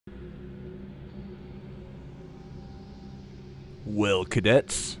Well,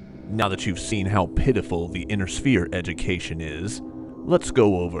 cadets, now that you've seen how pitiful the inner sphere education is, let's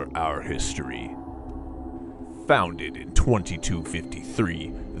go over our history. Founded in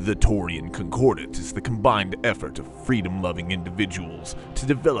 2253, the Taurian Concordat is the combined effort of freedom-loving individuals to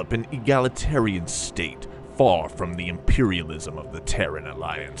develop an egalitarian state far from the imperialism of the Terran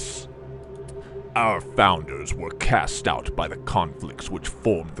Alliance. Our founders were cast out by the conflicts which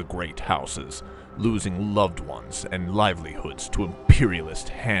formed the Great Houses, losing loved ones and livelihoods to imperialist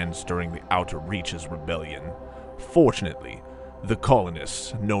hands during the Outer Reaches Rebellion. Fortunately, the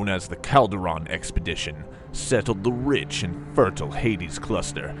colonists, known as the Calderon Expedition, settled the rich and fertile Hades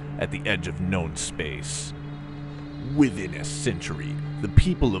cluster at the edge of known space. Within a century, the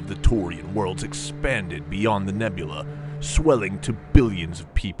people of the Taurian worlds expanded beyond the nebula, swelling to billions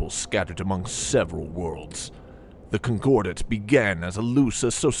of people scattered among several worlds. The Concordat began as a loose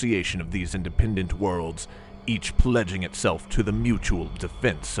association of these independent worlds, each pledging itself to the mutual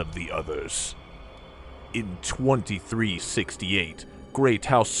defense of the others. In 2368, Great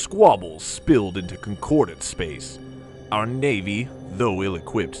House squabbles spilled into Concordat space. Our navy, though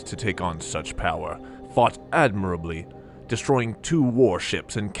ill-equipped to take on such power, fought admirably, destroying 2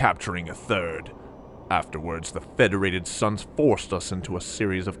 warships and capturing a 3rd. Afterwards, the Federated Suns forced us into a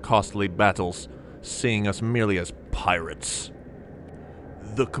series of costly battles, seeing us merely as pirates.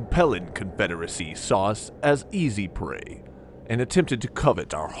 The Capellan Confederacy saw us as easy prey, and attempted to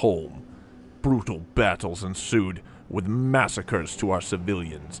covet our home. Brutal battles ensued, with massacres to our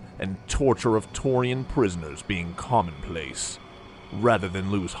civilians and torture of Taurian prisoners being commonplace. Rather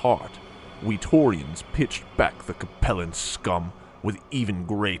than lose heart, we Taurians pitched back the Capellan scum with even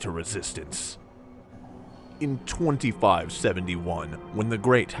greater resistance. In 2571, when the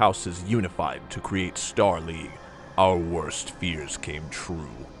Great Houses unified to create Star League, our worst fears came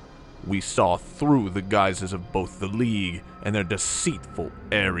true. We saw through the guises of both the League and their deceitful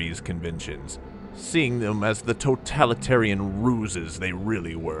Ares conventions, seeing them as the totalitarian ruses they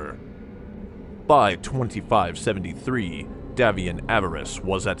really were. By 2573, Davian avarice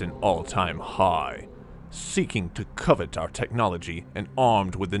was at an all-time high. Seeking to covet our technology and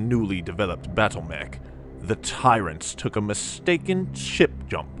armed with the newly developed battle mech, the tyrants took a mistaken ship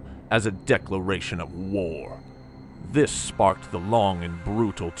jump as a declaration of war. This sparked the long and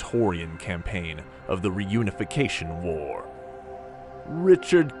brutal Taurian campaign of the Reunification War.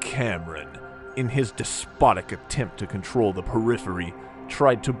 Richard Cameron, in his despotic attempt to control the periphery,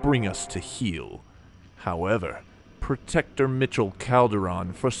 tried to bring us to heel. However, Protector Mitchell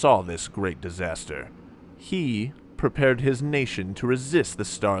Calderon foresaw this great disaster. He prepared his nation to resist the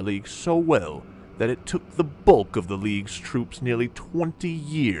Star League so well that it took the bulk of the League's troops nearly 20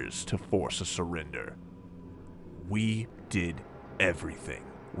 years to force a surrender. We did everything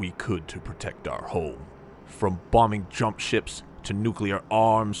we could to protect our home. From bombing jump ships, to nuclear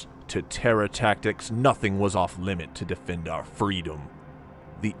arms, to terror tactics, nothing was off limit to defend our freedom.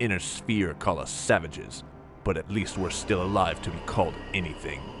 The inner sphere call us savages, but at least we're still alive to be called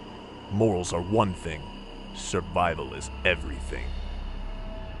anything. Morals are one thing, survival is everything.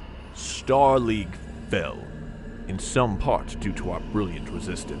 Star League fell, in some part due to our brilliant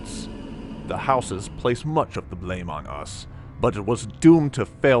resistance. The houses placed much of the blame on us, but it was doomed to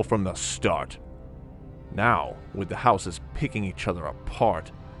fail from the start. Now, with the houses picking each other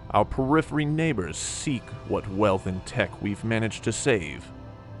apart, our periphery neighbors seek what wealth and tech we've managed to save.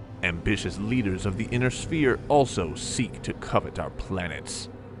 Ambitious leaders of the inner sphere also seek to covet our planets.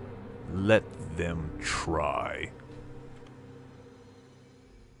 Let them try.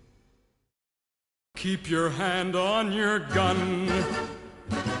 Keep your hand on your gun.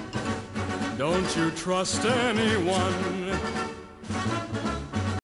 Don't you trust anyone.